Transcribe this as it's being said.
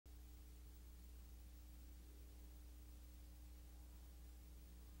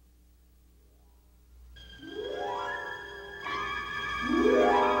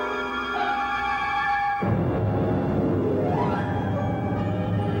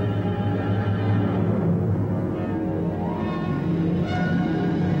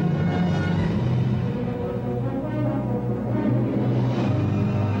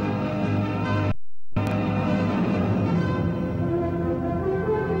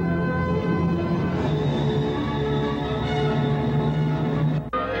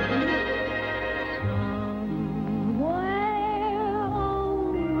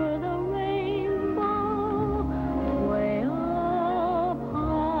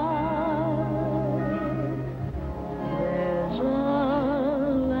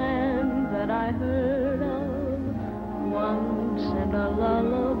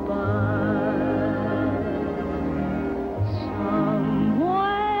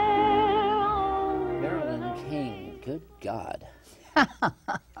God.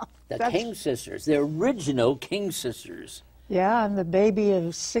 The King sisters, the original King sisters. Yeah, I'm the baby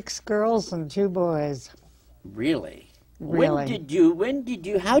of 6 girls and 2 boys. Really? Really.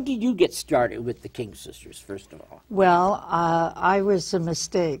 How did you get started with the King sisters, first of all? Well, I was a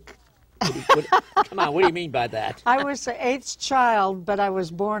mistake. Come on, what do you mean by that? I was the 8th child, but I was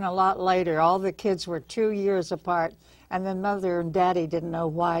born a lot later. All the kids were 2 years apart, and then Mother and Daddy didn't know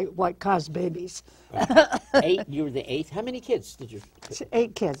what caused babies. 8, you were the 8th? How many kids did you?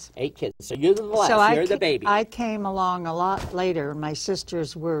 8 kids. 8 kids. So you're the last, you're the baby. I came along a lot later. My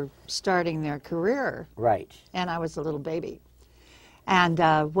sisters were starting their career. Right. And I was a little baby. And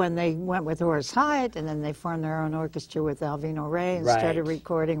when they went with Horace Heidt, and then they formed their own orchestra with Alvino Ray and started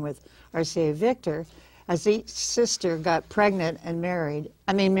recording with RCA Victor, as each sister got pregnant and married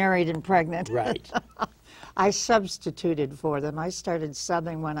and pregnant. Right. I substituted for them. I started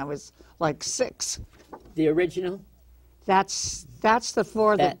subbing when I was like 6. The original? That's the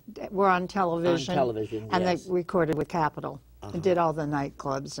 4 that were on television. On television, and yes. they recorded with Capitol. And did all the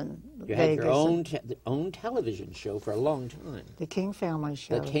nightclubs and You Vegas. had your own television show for a long time. The King Family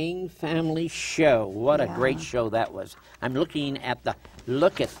Show. The King Family Show. What a great show that was. I'm looking at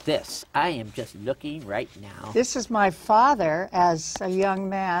look at this. I am just looking right now. This is my father as a young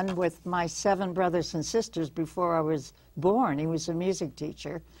man with my 7 brothers and sisters before I was born. He was a music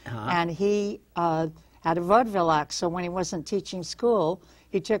teacher. And he had a vaudeville act, so when he wasn't teaching school,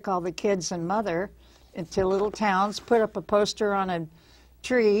 he took all the kids and mother into little towns, put up a poster on a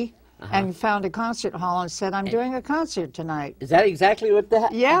tree, and found a concert hall and said, I'm doing a concert tonight. Is that exactly what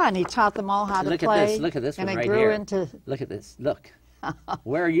that? Yeah, and he taught them all how to play. Look at this one right right here. here. Into... Look at this. Look.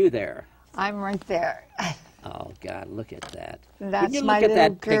 Where are you there? I'm right there. Oh, God, look at that. That's my little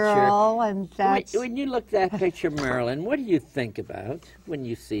girl, and that's... When you look at that picture, Marilyn, what do you think about when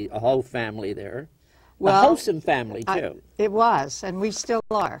you see a whole family there? Well, a wholesome family, too. It was, and we still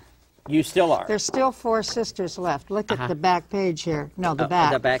are. You still are? There's still 4 sisters left. Look at the back page here. No, the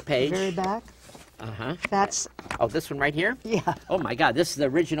back. The back page? The very back. That's... Oh, this one right here? Yeah. Oh, my God, this is the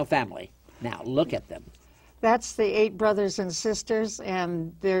original family. Now, look at them. That's the 8 brothers and sisters,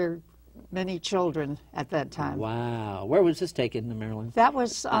 and their many children at that time. Wow. Where was this taken, Marilyn? That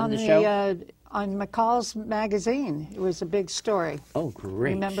was on the show? On McCall's magazine. It was a big story. Oh,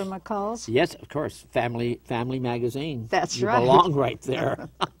 great. Remember McCall's? Yes, of course. Family magazine. That's right. You belong right there.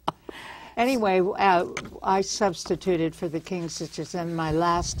 Anyway, I substituted for the King sisters in my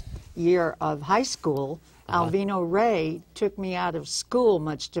last year of high school. Alvino Ray took me out of school,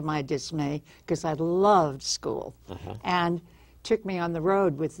 much to my dismay, because I loved school, and took me on the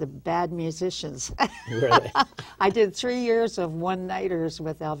road with the bad musicians. Really? I did 3 years of one-nighters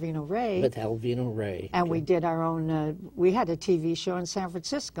with Alvino Ray. With Alvino Ray. And we did our own, we had a TV show in San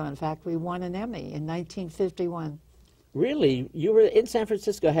Francisco. In fact, we won an Emmy in 1951. Really? You were in San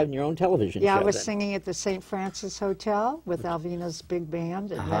Francisco having your own television show? Yeah, I was singing at the St. Francis Hotel with Alvino's big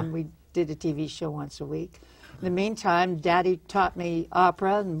band, and then we did a TV show once a week. In the meantime, Daddy taught me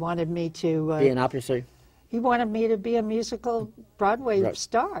opera and wanted me to... be an opera singer? He wanted me to be a musical Broadway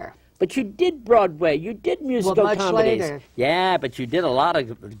star. But you did Broadway. You did musical much comedies. Later. Yeah, but you did a lot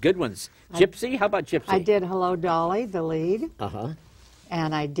of good ones. Gypsy? How about Gypsy? I did Hello, Dolly, the lead.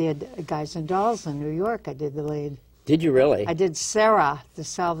 And I did Guys and Dolls in New York. I did the lead. Did you really? I did Sarah, the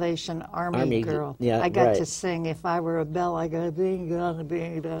Salvation Army girl. Yeah, I got to sing If I Were a Bell, I Got a Bing, Gonna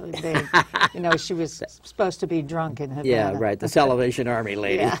Bing, Bing. You know, she was supposed to be drunk in Havana. Yeah, right, the Salvation Army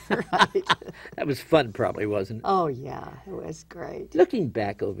lady. Yeah, right. That was fun, probably, wasn't it? Oh, yeah, it was great. Looking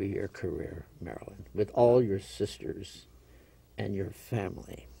back over your career, Marilyn, with all your sisters and your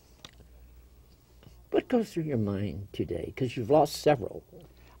family, what goes through your mind today? Because you've lost several.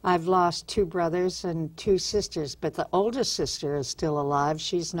 I've lost 2 brothers and 2 sisters, but the oldest sister is still alive.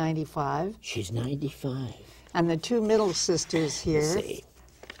 She's 95. She's 95. And the 2 middle sisters here, Let's see.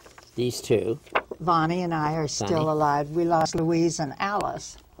 These 2. Vonnie and I, are still alive. We lost Louise and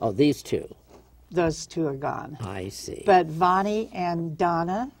Alice. Oh, these 2. Those 2 are gone. I see. But Vonnie and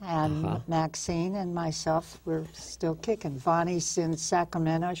Donna and Maxine and myself, we're still kicking. Vonnie's in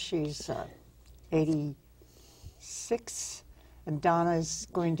Sacramento. She's 86. And Donna's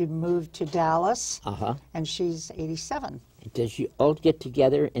going to move to Dallas, and she's 87. Does you all get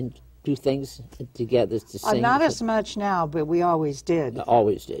together and do things together to sing? Not as much now, but we always did.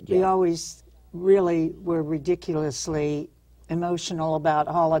 Always did, yeah. We always really were ridiculously emotional about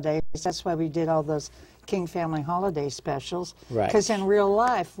holidays. That's why we did all those King Family holiday specials. Right. Because in real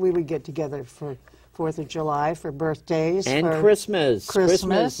life, we would get together for 4th of July, for birthdays. And for Christmas.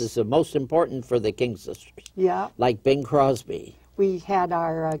 Christmas is the most important for the King sisters. Yeah. Like Bing Crosby. We had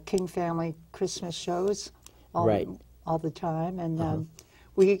our King Family Christmas shows. Right. all the time, and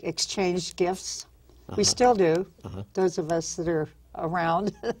we exchanged gifts. We still do, those of us that are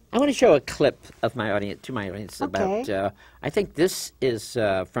around. I want to show a clip of my audience about. I think this is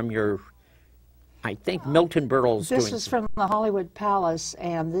from your. I think Milton Berle's. This was from the Hollywood Palace,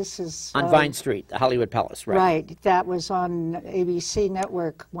 and this is on Vine Street, the Hollywood Palace, right? Right. That was on ABC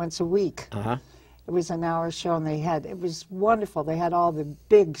Network once a week. It was an hour show, and it was wonderful. They had all the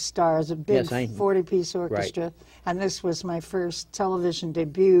big stars, a big 40-piece orchestra, right. And this was my first television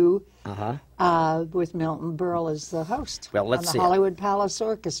debut with Milton Berle as the host. Well, let's see on the Hollywood Palace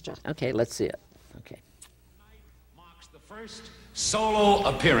Orchestra. Okay, let's see it. Okay. Marks the first solo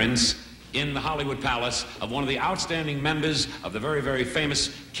appearance in the Hollywood Palace of one of the outstanding members of the very, very famous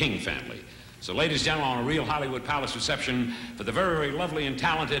King family. So, ladies and gentlemen, on a real Hollywood Palace reception for the very, very lovely and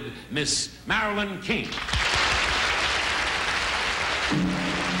talented Miss Marilyn King.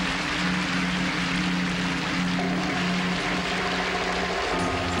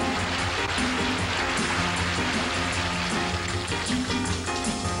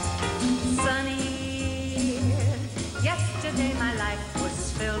 Sunny, yesterday my life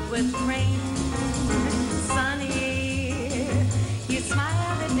was filled with rain. Sunny, you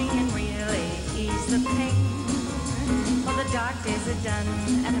smiled at me and really eased the pain. Well, the dark days are done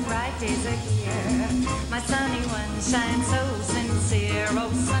and the bright days are here. My sunny one shines so sincere.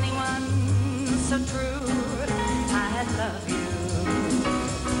 Oh, sunny one, so true, I love you.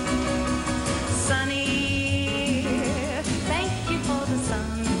 Sunny, thank you for the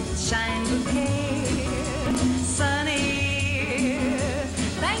sunshine bouquet. Sunny,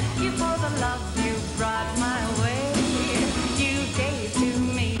 thank you for the love you brought my way. You gave to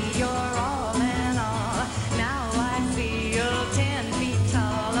me your all in all. Now I feel 10 feet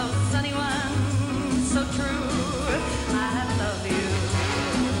tall. Oh, sunny one, so true, I love you.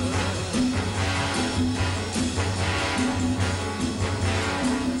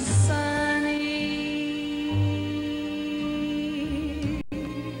 Sunny,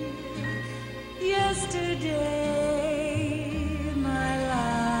 yesterday my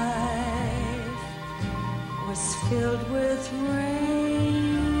life was filled with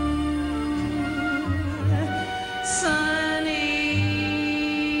rain. Sunny,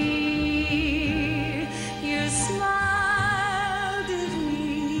 you smiled at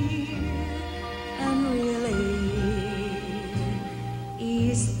me and really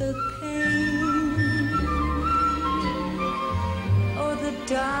eased the pain. Oh, the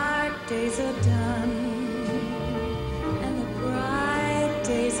dark days are done and the bright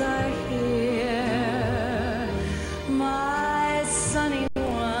days are here. My sunny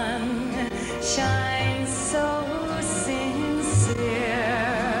one shines so sincere.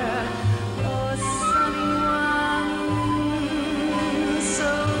 Oh, sunny one,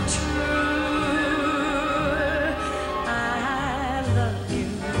 so true, I love you.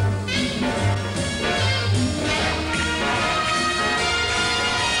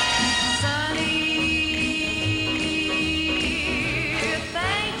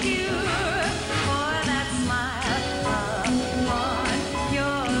 Thank you for that smile upon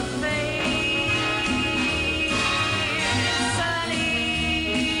your face. Sunny,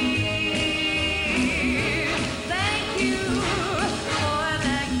 thank you for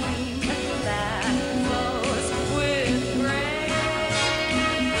that gleam that glows with grace.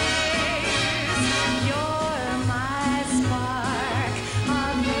 You're my spark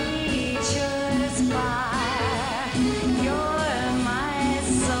of nature's fire. You're my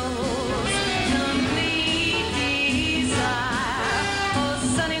soul's complete desire. Oh,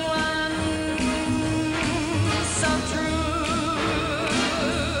 sunny one, so true,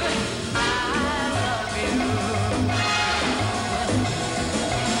 I love you.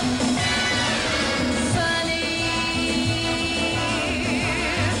 Sunny,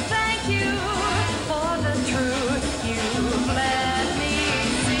 thank you for the truth you've let me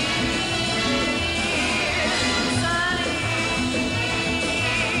see. Sunny,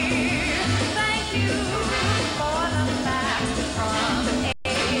 thank you for the facts from A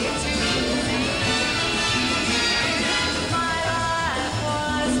to Z. My life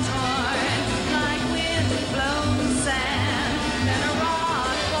was torn like wind-blown sand, and a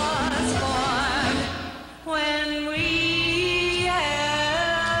rock was formed when we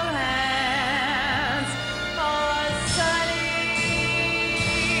held hands. Oh, sunny,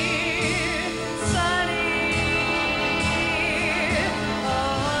 sunny,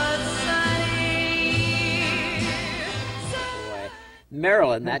 oh, sunny, sunny.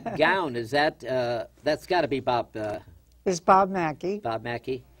 Marilyn, that gown, is that, that's got to be Bob Is Bob Mackey.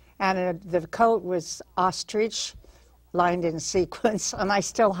 Mackey? And the coat was ostrich lined in sequins, and I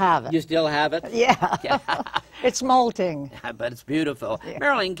still have it. You still have it? Yeah. It's molting. But it's beautiful. Yeah.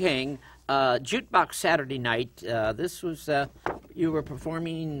 Marilyn King, Jukebox Saturday Night. This was, you were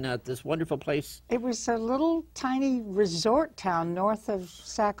performing at this wonderful place. It was a little tiny resort town north of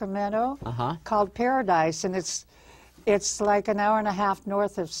Sacramento called Paradise, and it's like an hour and a half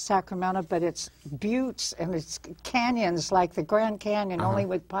north of Sacramento, but it's buttes and it's canyons like the Grand Canyon, only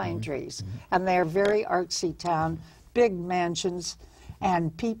with pine trees. And they're a very artsy town, big mansions,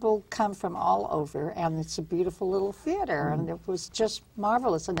 and people come from all over, and it's a beautiful little theater, and it was just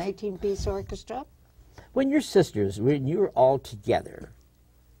marvelous, an 18-piece orchestra. When your sisters, when you were all together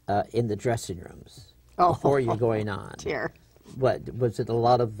in the dressing rooms before you're going on, Dear. what was it? A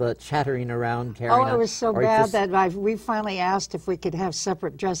lot of chattering around, carrying on? Oh, it was so bad that we finally asked if we could have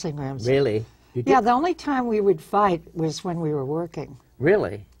separate dressing rooms. Really? You did? Yeah, the only time we would fight was when we were working.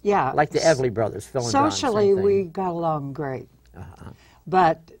 Really? Yeah. Like the Everly Brothers, Phil and Don, Socially, same thing. we got along great.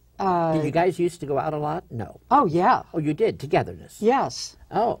 But Did you guys used to go out a lot? No. oh yeah, Oh, you did, togetherness. yes.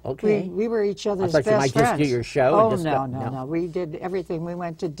 Oh, okay. We were each other's I thought best you might friends. just do your show. Oh and just no, go, no. We did everything. We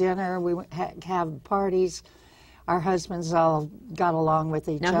went to dinner. We went, have parties. Our husbands all got along with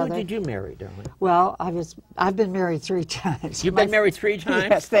each Now, other. who did you marry, darling? Well, I've been married 3 times. You've been married 3 times?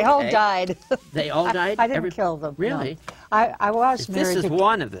 Yes, they all Okay. died. They all died? I didn't kill them. no. Really? I was married This is to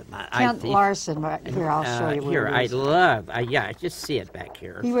one of them. I Kent think. Larson. Right here, I'll show you where Here, it I is. love, yeah, I just see it back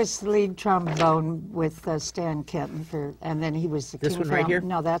here. He was the lead trombone with Stan Kenton, and then he was the This King one right here?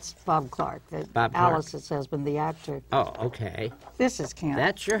 No, that's Bob Clark, Bob Clark. Alice's husband, the actor. Oh, okay. This is Kent.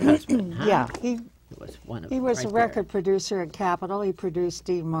 That's your husband, huh? Yeah, he It was one of he them was right a record producer at Capitol. He produced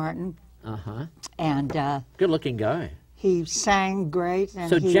Steve Martin, there. Uh-huh. and Good-looking guy. he sang great. And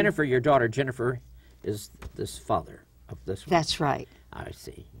So he, Jennifer, your daughter, Jennifer, is this father of this one? That's right. I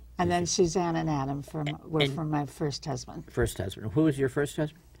see. And then Suzanne and Adam were and- from my first husband. First husband. Who was your first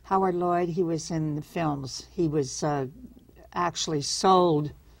husband? Howard Lloyd, he was in the films. He was actually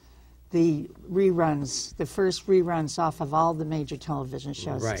sold the reruns, the first reruns off of all the major television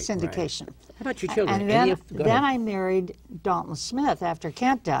shows, Right, syndication. How about your children? And Any then, of- go then ahead. I married Dalton Smith after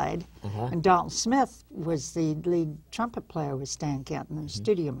Kent died. And Dalton Smith was the lead trumpet player with Stan Kenton and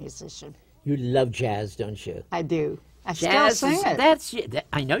studio musician. You love jazz, don't you? I do. I Jazz still sing is, it.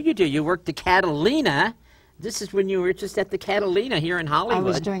 I know you do. You worked the Catalina. This is when you were just at the Catalina here in I Hollywood.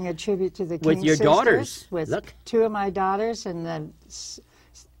 was doing a tribute to the With King your sisters, daughters. with Look. 2 of my daughters, and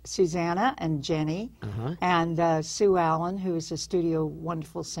Susanna and Jenny, and Sue Allen, who is a studio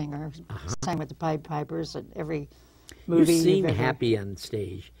wonderful singer, sang with the Pied Pipers at every You movie. seem you've ever- happy on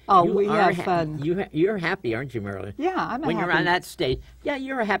stage. Oh, You we are have fun. You're happy, aren't you, Marilyn? Yeah, I'm a When you're happy- on that stage, yeah,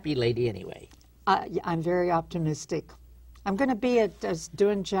 you're a happy lady anyway. Yeah, I'm very optimistic. I'm going to be at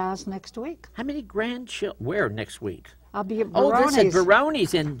doing jazz next week. How many grandchildren? Where next week? I'll be at Oh, this at Baroni's.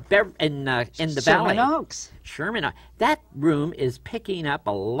 Baroni's in the Sherman Valley. Oaks. Sherman. That room is picking up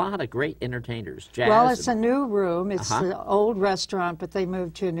a lot of great entertainers. Jazz. Well, it's a and- new room. It's the old restaurant, but they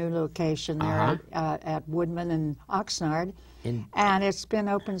moved to a new location there at Woodman and Oxnard. And it's been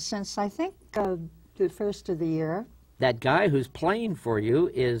open since, I think, the first of the year. That guy who's playing for you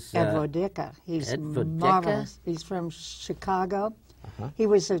is Ed Vodica. He's Ed Vodica? marvelous. He's from Chicago. He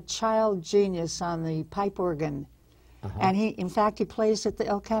was a child genius on the pipe organ. And in fact, he plays at the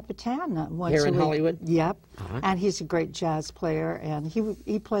El Capitan once Here a in week. Hollywood? Yep. And he's a great jazz player. And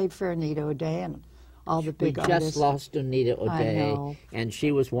he played for Anita O'Day and all the We big just artists. lost Anita O'Day, know. and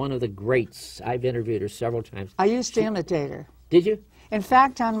she was one of the greats. I've interviewed her several times. I used to imitate her. Did you? In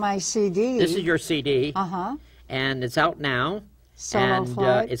fact, on my CD. This is your CD, and it's out now. Solo and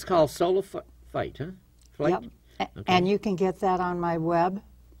Flight. it's called Solo Fight, huh? Flight? Yep. And you can get that on my web,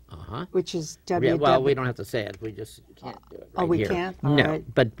 which is www. Yeah, well, we don't have to say it. We just can't do it right we here. can't? All No,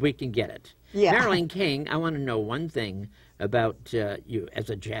 right. but we can get it. Yeah. Marilyn King, I want to know one thing about you as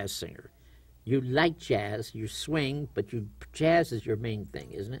a jazz singer. You like jazz, you swing, but jazz is your main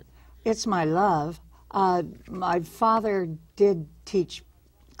thing, isn't it? It's my love. My father did teach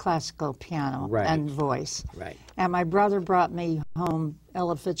classical piano Right. and voice. Right. And my brother brought me home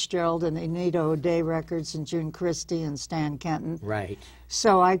Ella Fitzgerald and Anita O'Day records and June Christie and Stan Kenton. Right.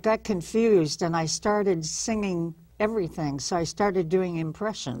 So I got confused and I started singing everything. So I started doing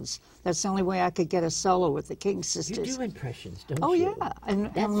impressions. That's the only way I could get a solo with the King You sisters. do impressions, don't Oh you? yeah, and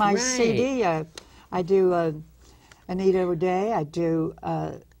That's on my right. CD, I do Anita O'Day, I do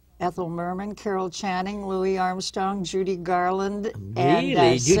Ethel Merman, Carol Channing, Louis Armstrong, Judy Garland, Really?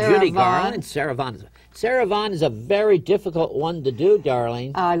 and Sarah Judy Vaughan. Garland? Sarah Vaughan is a very difficult one to do,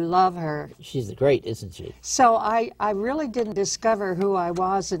 darling. I love her. She's the great, isn't she? So I really didn't discover who I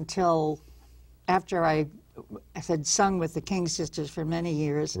was until after I had sung with the King sisters for many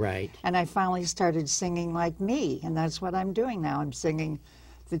years. Right. And I finally started singing like me, and that's what I'm doing now. I'm singing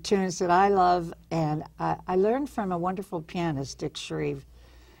the tunes that I love, and I learned from a wonderful pianist, Dick Shreve.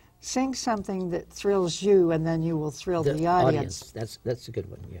 Sing something that thrills you, and then you will thrill the audience. That's a good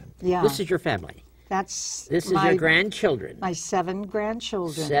one, yeah. Yeah. This is your family. This is your grandchildren. My 7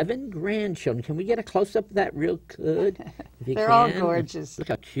 grandchildren. 7 grandchildren. Can we get a close-up of that real good? If you They're can? all gorgeous. Look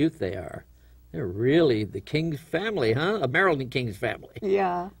how cute they are. They're really the King's family, huh? A Marilyn King's family.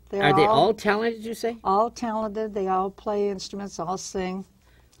 Yeah. Are they all talented, did you say? All talented. They all play instruments, all sing.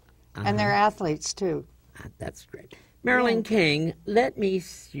 And they're athletes, too. That's great. Marilyn King,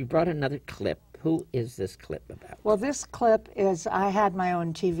 you brought another clip. Who is this clip about? Well, this clip is, I had my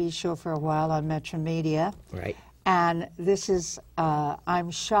own TV show for a while on Metro Media. Right. And this is I'm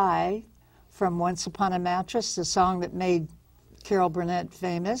Shy from Once Upon a Mattress, the song that made Carol Burnett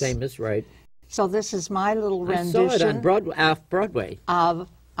famous. Famous, right. So this is my little rendition. I saw it on Broadway. Of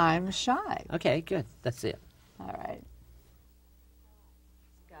I'm Shy. Okay, good. That's it. All right.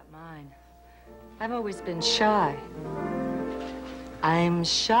 Got mine. I've always been shy. I'm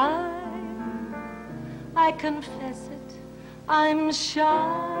shy. I confess it. I'm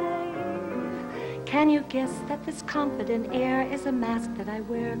shy. Can you guess that this confident air is a mask that I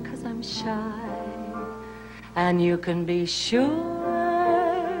wear 'cause I'm shy? And you can be sure,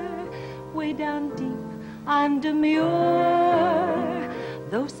 way down deep, I'm demure.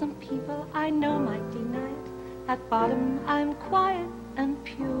 Though some people I know might deny it, at bottom I'm quiet and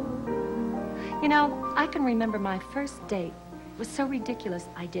pure. You know, I can remember my first date. It was so ridiculous,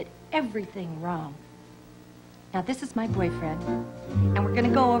 I did everything wrong. Now, this is my boyfriend, and we're gonna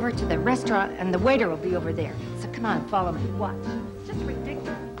go over to the restaurant, and the waiter will be over there. So come on, follow me, watch. It's just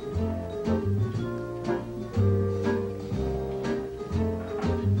ridiculous.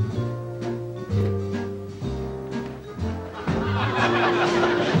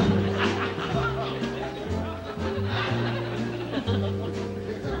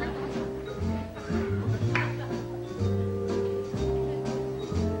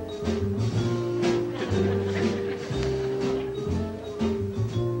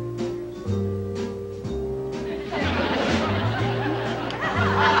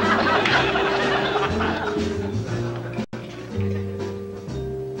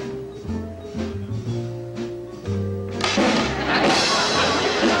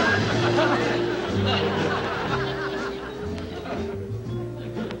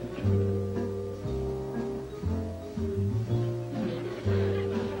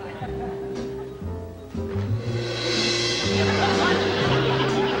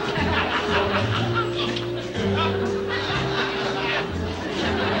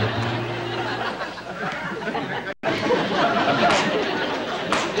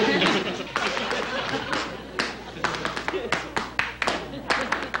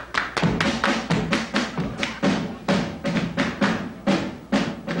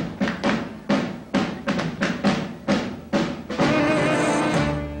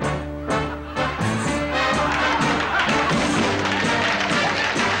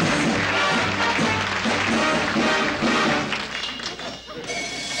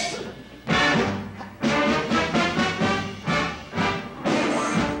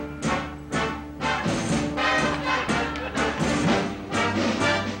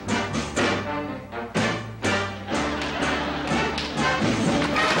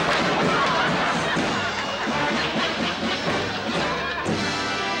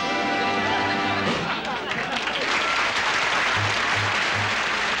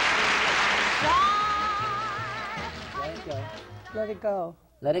 Let it go.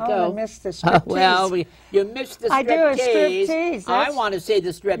 Let it Oh, go. I missed the striptease. Well, you missed the striptease. I do a striptease. I want to say the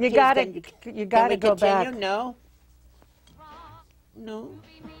striptease. You gotta go back. Continue? No. No.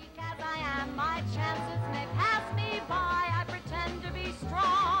 As I am, my chances may pass me by. I pretend to be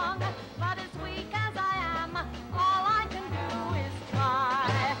strong, but as weak as I am, all I can do is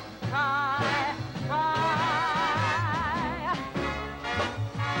try, try, try.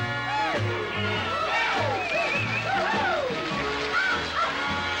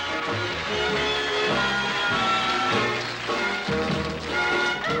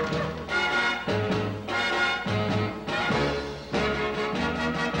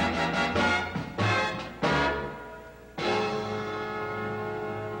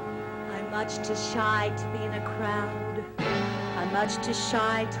 Much too shy to be in a crowd. I'm much too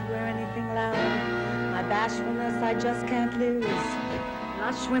shy to wear anything loud. My bashfulness I just can't lose.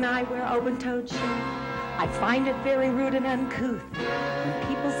 Blush when I wear open-toed shoes. I find it very rude and uncouth when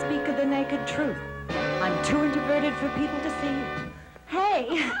people speak of the naked truth. I'm too introverted for people to see.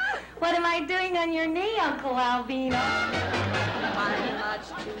 Hey, What am I doing on your knee, Uncle Albino? I'm much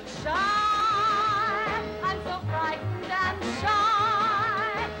too shy. I'm so frightened and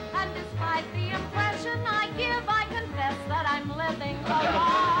shy. And despite the impression I give, I confess that I'm living a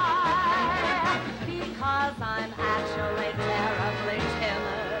lie. Because I'm actually terribly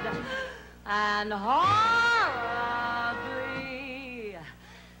timid and horribly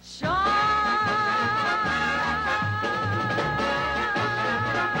shy.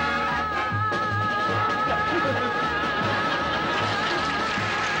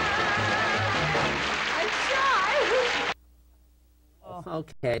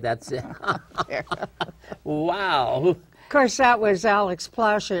 Okay, that's it. Wow. Of course, that was Alex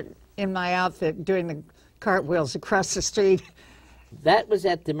Plauchert in my outfit doing the cartwheels across the street. That was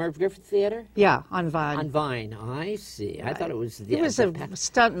at the Merv Griffith Theater? Yeah, on Vine. On Vine. I see. I thought it was the... He was a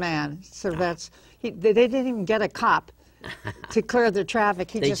stunt man, so that's... they didn't even get a cop to clear the traffic.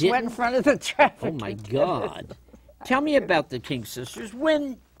 He just went in front of the traffic. Oh, my God. Tell me about the King sisters.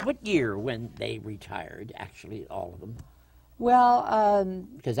 What year when they retired, actually, all of them? Well...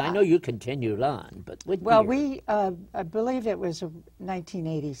 because I know you continued on, but what well, year? I believe it was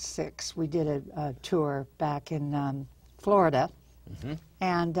 1986. We did a tour back in Florida. Mm-hmm.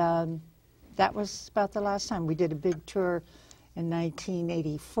 And that was about the last time. We did a big tour in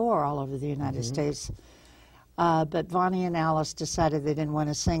 1984 all over the United States. But Vonnie and Alice decided they didn't want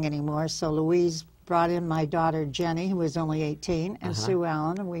to sing anymore, so Louise brought in my daughter Jenny, who was only 18, and Sue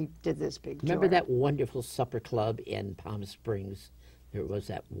Allen, and we did this big tour. Remember that wonderful supper club in Palm Springs? There was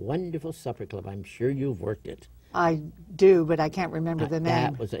that wonderful supper club. I'm sure you've worked it. I do, but I can't remember the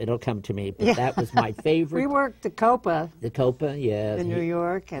name. It'll come to me, but that was my favorite. We worked the Copa. The Copa, yeah. In New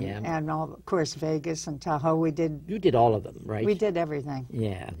York, and all, of course, Vegas and Tahoe. You did all of them, right? We did everything.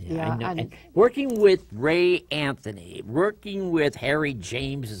 Yeah, I know. And working with Ray Anthony, working with Harry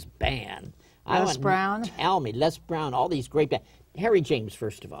James's band. Les Brown. Tell me, Les Brown, all these great bands. Harry James,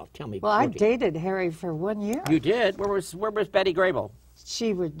 first of all, tell me. Well, I dated Harry for 1 year. You did? Where was Betty Grable?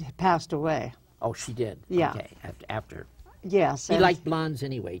 She passed away. Oh, she did? Yeah. Okay, after. Yes. He liked blondes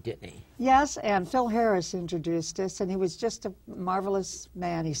anyway, didn't he? Yes, and Phil Harris introduced us, and he was just a marvelous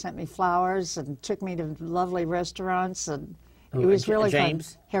man. He sent me flowers and took me to lovely restaurants, and it was really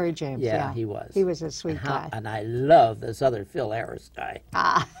James? fun. Harry James, yeah. He was. He was a sweet guy. And I love this other Phil Harris guy.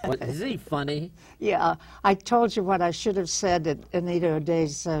 Is he funny? Yeah. I told you what I should have said at Anita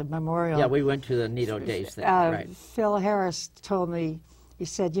O'Day's memorial. Yeah, we went to the Anita O'Day's thing, right. Phil Harris told me, he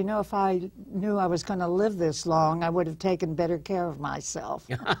said, you know, if I knew I was going to live this long, I would have taken better care of myself.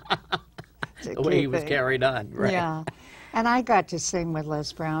 The way he was carried on, right. Yeah. And I got to sing with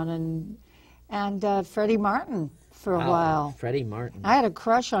Les Brown and Freddie Martin for a while. Freddie Martin. I had a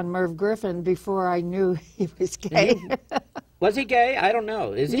crush on Merv Griffin before I knew he was gay. Was he gay? I don't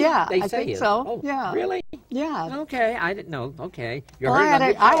know. Is he? Yeah, they I say think he so. Oh, yeah. Really? Yeah. Okay, I didn't know. Okay. Well, I had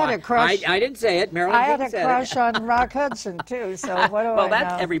a crush. I didn't say it. Marilyn King said it. I had a crush on Rock Hudson, too, so what do I know? Well,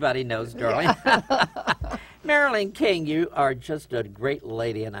 that everybody knows, darling. Yeah. Marilyn King, you are just a great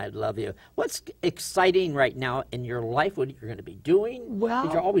lady, and I love you. What's exciting right now in your life? What you're going to be doing?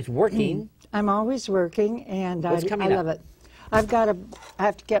 Well, you're always working. I'm always working, and I love it. I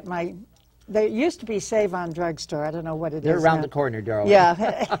have to get my... There used to be Save On Drugstore. I don't know what it is. They're around now. the corner, darling. Yeah.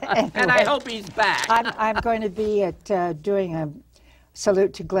 Anyway, and I hope he's back. I'm going to be at doing a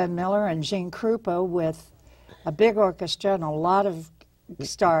salute to Glenn Miller and Jean Krupa with a big orchestra and a lot of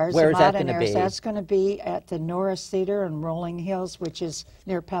stars. Where is that going to be? That's going to be at the Norris Theater in Rolling Hills, which is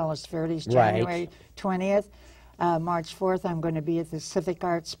near Palos Verdes, January 20th. March 4th, I'm going to be at the Civic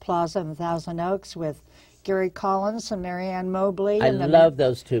Arts Plaza in Thousand Oaks with Gary Collins and Marianne Mobley. I love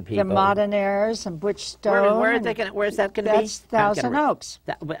those two people. The Modernaires and Butch Stone. Where's that going to be? That's Thousand Oaks.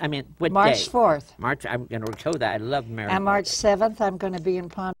 I mean, what March day? 4th. March, I'm going to recode that. I love Marianne. And March 7th, I'm going to be in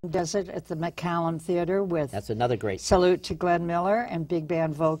Palm Desert at the McCallum Theater with... That's another great... Salute to Glenn Miller and big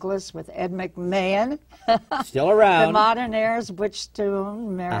band vocalist with Ed McMahon. Still around. The Modernaires, Butch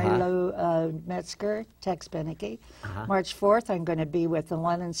Stone, Mary Lou Metzger, Tex Beneke. March 4th, I'm going to be with the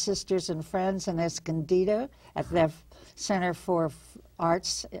Lennon Sisters and Friends in Escondido at the Center for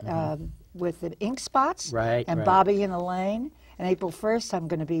Arts with the Ink Spots and Bobby and Elaine. And April 1st, I'm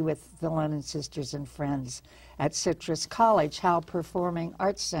going to be with the Lennon Sisters and Friends at Citrus College, Howe Performing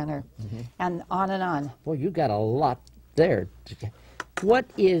Arts Center, and on and on. Well, you got a lot there. What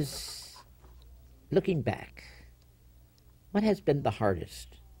is, looking back, what has been the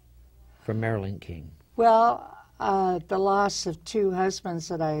hardest for Marilyn King? Well, the loss of two husbands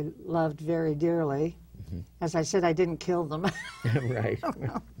that I loved very dearly. As I said, I didn't kill them. Right.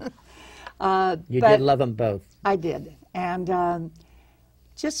 You did love them both. I did. And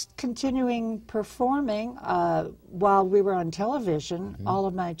just continuing performing while we were on television. All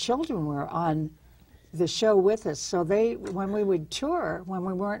of my children were on the show with us. So when we would tour, when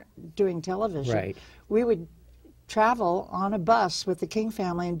we weren't doing television, we would travel on a bus with the King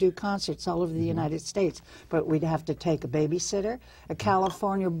family and do concerts all over the United States. But we'd have to take a babysitter, a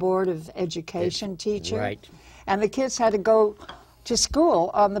California Board of Education teacher, and the kids had to go to school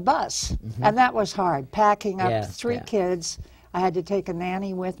on the bus. And that was hard, packing up 3 kids. I had to take a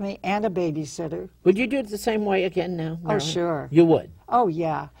nanny with me and a babysitter. Would you do it the same way again now, Marilyn? Oh, sure. You would? Oh,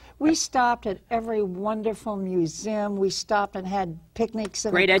 yeah. We stopped at every wonderful museum. We stopped and had picnics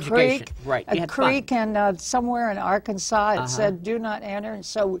in a creek. A creek and somewhere in Arkansas. It said, do not enter. And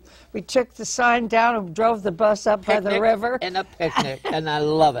so we took the sign down and drove the bus up by the river. And a picnic, and I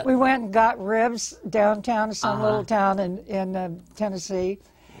love it. We went and got ribs downtown, some little town in Tennessee.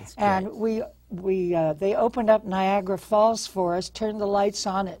 And they opened up Niagara Falls for us, turned the lights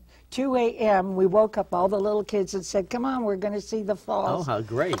on at 2 a.m. We woke up all the little kids and said, come on, we're going to see the falls. Oh, how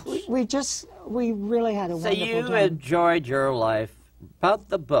great. We really had a wonderful time. So you enjoyed your life about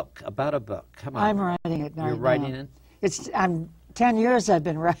a book. Come on. I'm writing it now. You're writing it? I'm 10 years I've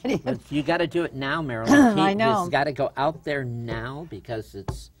been writing it. But you got to do it now, Marilyn. I know. It's got to go out there now because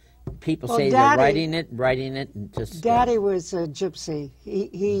it's... People say they're writing it, and just... Daddy was a gypsy.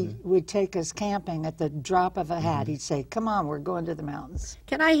 He would take us camping at the drop of a hat. He'd say, come on, we're going to the mountains.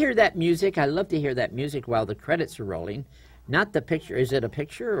 Can I hear that music? I love to hear that music while the credits are rolling. Not the picture. Is it a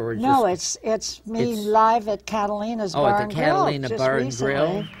picture or no? It's me live at Catalina's Bar and Grill. Oh, at the Catalina Bar and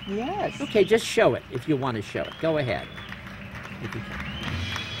Grill. Yes. Okay, just show it if you want to show it. Go ahead. If you can.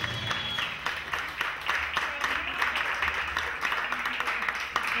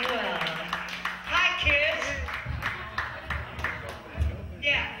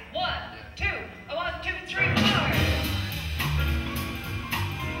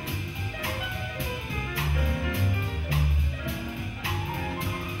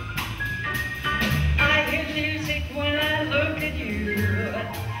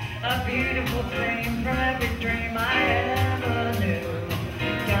 A beautiful flame from every dream I ever knew.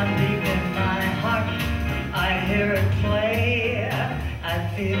 Down deep in my heart, I hear it play.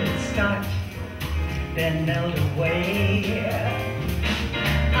 I feel it start, then melt away.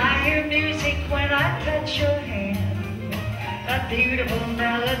 I hear music when I touch your hand. A beautiful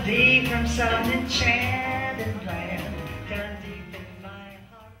melody from some enchantment